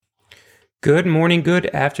Good morning, good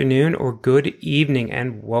afternoon, or good evening,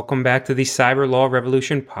 and welcome back to the Cyber Law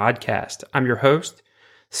Revolution podcast. I'm your host,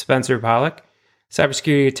 Spencer Pollock,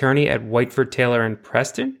 cybersecurity attorney at Whiteford, Taylor &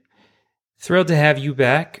 Preston. Thrilled to have you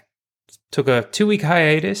back. Took a 2-week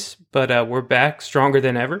hiatus, but we're back stronger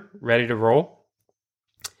than ever, ready to roll.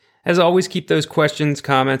 As always, keep those questions,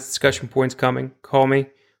 comments, discussion points coming. Call me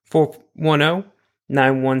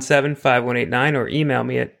 410-917-5189 or email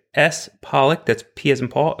me at spollock, that's P as in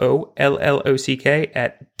Paul, OLLOCK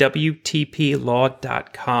at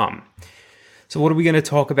WTPlaw.com. So what are we going to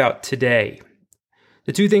talk about today?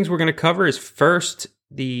 The two things we're going to cover is first,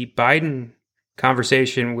 the Biden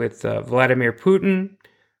conversation with Vladimir Putin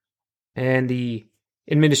and the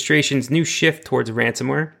administration's new shift towards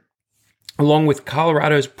ransomware, along with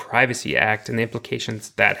Colorado's Privacy Act and the implications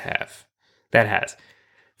that has.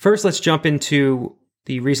 First, let's jump into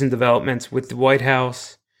the recent developments with the White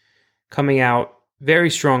House coming out very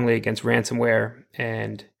strongly against ransomware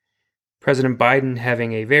and President Biden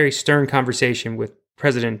having a very stern conversation with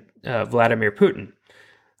President Vladimir Putin.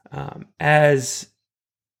 As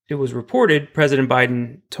it was reported, President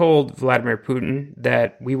Biden told Vladimir Putin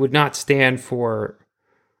that we would not stand for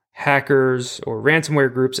hackers or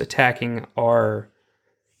ransomware groups attacking our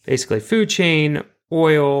basically food chain,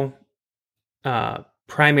 oil,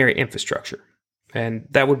 primary infrastructure. And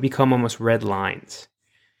that would become almost red lines.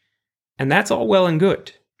 And that's all well and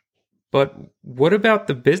good. But what about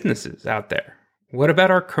the businesses out there? What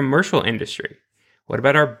about our commercial industry? What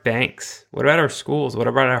about our banks? What about our schools? What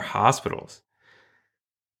about our hospitals?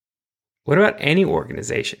 What about any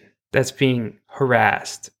organization that's being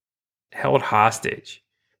harassed, held hostage,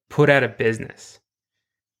 put out of business?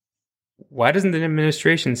 Why doesn't the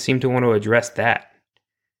administration seem to want to address that?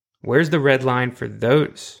 Where's the red line for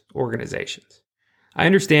those organizations? I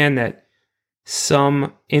understand that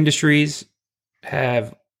some industries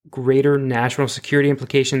have greater national security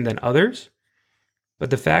implication than others,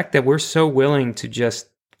 but the fact that we're so willing to just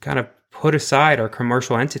kind of put aside our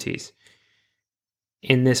commercial entities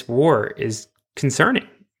in this war is concerning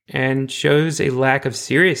and shows a lack of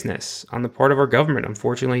seriousness on the part of our government,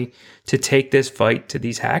 unfortunately, to take this fight to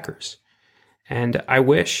these hackers. And I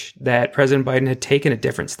wish that President Biden had taken a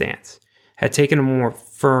different stance, had taken a more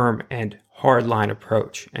firm and hardline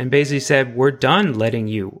approach, and basically said, we're done letting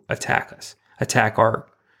you attack us, attack our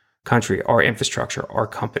country, our infrastructure, our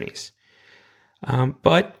companies.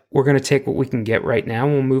 But we're going to take what we can get right now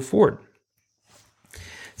and we'll move forward.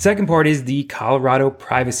 Second part is the Colorado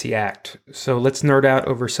Privacy Act. So let's nerd out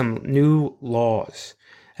over some new laws.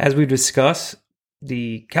 As we discussed,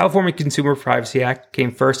 the California Consumer Privacy Act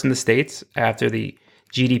came first in the States after the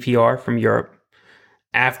GDPR from Europe.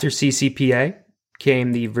 After CCPA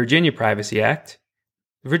came the Virginia Privacy Act.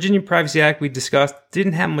 The Virginia Privacy Act we discussed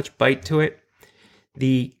didn't have much bite to it.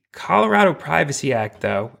 The Colorado Privacy Act,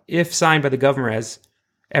 though, if signed by the governor as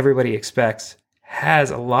everybody expects,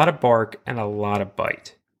 has a lot of bark and a lot of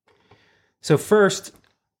bite. So first,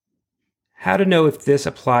 how to know if this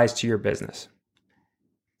applies to your business.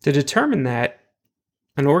 To determine that,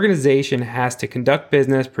 an organization has to conduct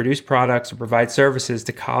business, produce products, or provide services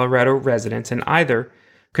to Colorado residents and either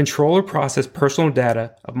control or process personal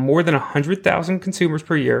data of more than 100,000 consumers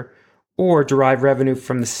per year, or derive revenue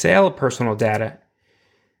from the sale of personal data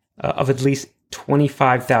of at least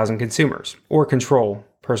 25,000 consumers, or control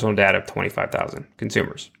personal data of 25,000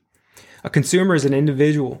 consumers. A consumer is an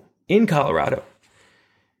individual in Colorado,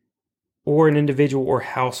 or an individual or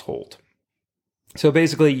household. So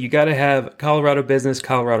basically, you got to have Colorado business,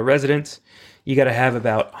 Colorado residents. You got to have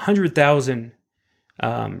about 100,000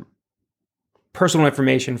 personal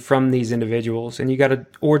information from these individuals, and you got to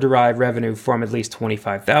or derive revenue from at least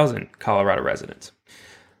 25,000 Colorado residents.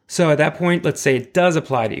 So at that point, let's say it does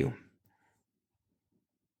apply to you.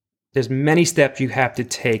 There's many steps you have to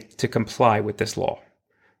take to comply with this law.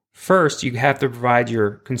 First, you have to provide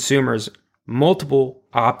your consumers multiple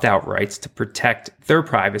opt-out rights to protect their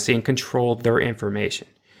privacy and control their information.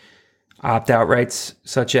 Opt-out rights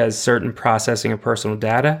such as certain processing of personal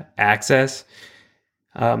data, access,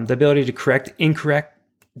 the ability to correct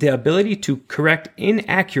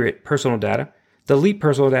inaccurate personal data, delete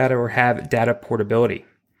personal data, or have data portability.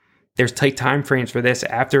 There's tight time frames for this.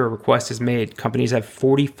 After a request is made, companies have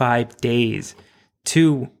 45 days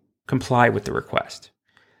to comply with the request.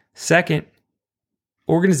 Second,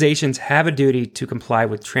 organizations have a duty to comply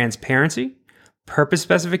with transparency, purpose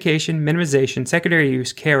specification, minimization, secondary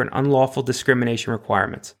use, care, and unlawful discrimination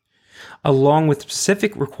requirements, along with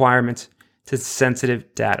specific requirements to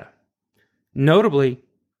sensitive data. Notably,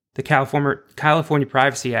 the California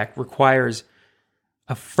Privacy Act requires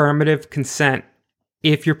affirmative consent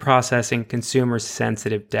if you're processing consumer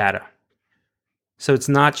sensitive data. So it's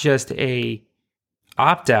not just a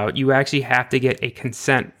opt-out. You actually have to get a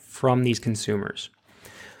consent from these consumers.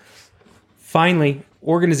 Finally,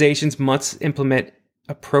 organizations must implement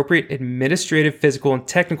appropriate administrative, physical, and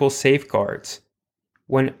technical safeguards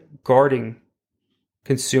when guarding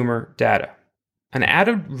consumer data. An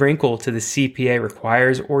added wrinkle to the CPA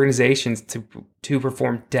requires organizations to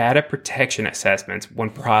perform data protection assessments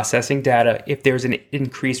when processing data if there's an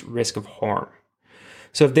increased risk of harm.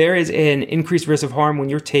 So if there is an increased risk of harm when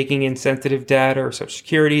you're taking in sensitive data or social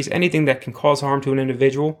securities, anything that can cause harm to an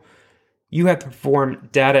individual, you have to perform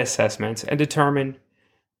data assessments and determine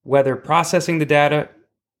whether processing the data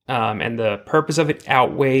and the purpose of it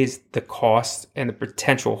outweighs the cost and the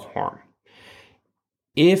potential harm.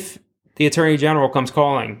 If the Attorney General comes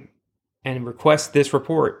calling and requests this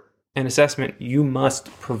report and assessment, you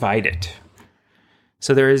must provide it.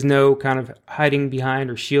 So there is no kind of hiding behind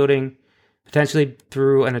or shielding, potentially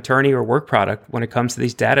through an attorney or work product when it comes to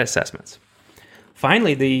these data assessments.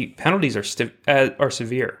 Finally, the penalties are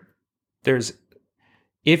severe.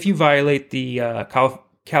 If you violate the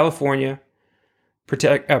California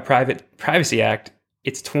Private Privacy Act,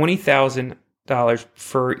 it's $20,000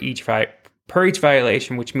 per each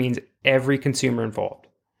violation, which means every consumer involved.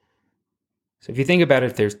 So if you think about it,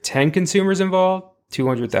 if there's 10 consumers involved,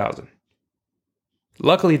 $200,000.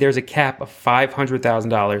 Luckily, there's a cap of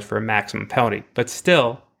 $500,000 for a maximum penalty, but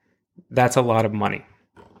still, that's a lot of money.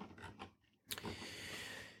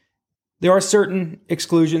 There are certain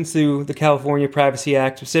exclusions to the California Privacy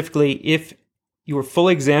Act, specifically if you are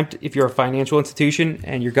fully exempt, if you're a financial institution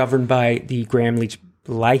and you're governed by the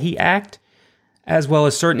Gramm-Leach-Blahey Act, as well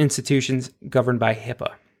as certain institutions governed by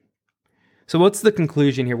HIPAA. So what's the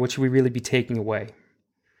conclusion here? What should we really be taking away?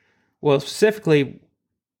 Well, specifically,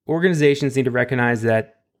 organizations need to recognize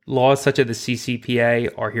that laws such as the CCPA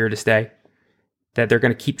are here to stay, that they're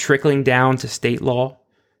going to keep trickling down to state law,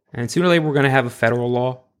 and sooner or later we're going to have a federal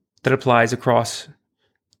law that applies across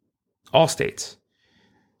all states.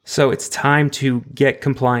 So it's time to get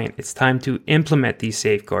compliant. It's time to implement these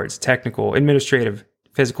safeguards, technical, administrative,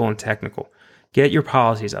 physical, and technical. Get your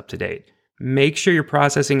policies up to date. Make sure you're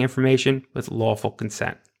processing information with lawful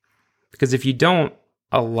consent. Because if you don't,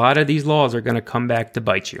 a lot of these laws are going to come back to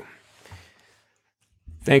bite you.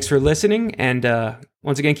 Thanks for listening. And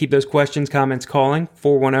once again, keep those questions, comments calling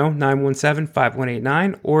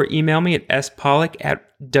 410-917-5189 or email me at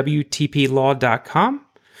spollock@wtplaw.com.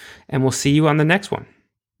 And we'll see you on the next one.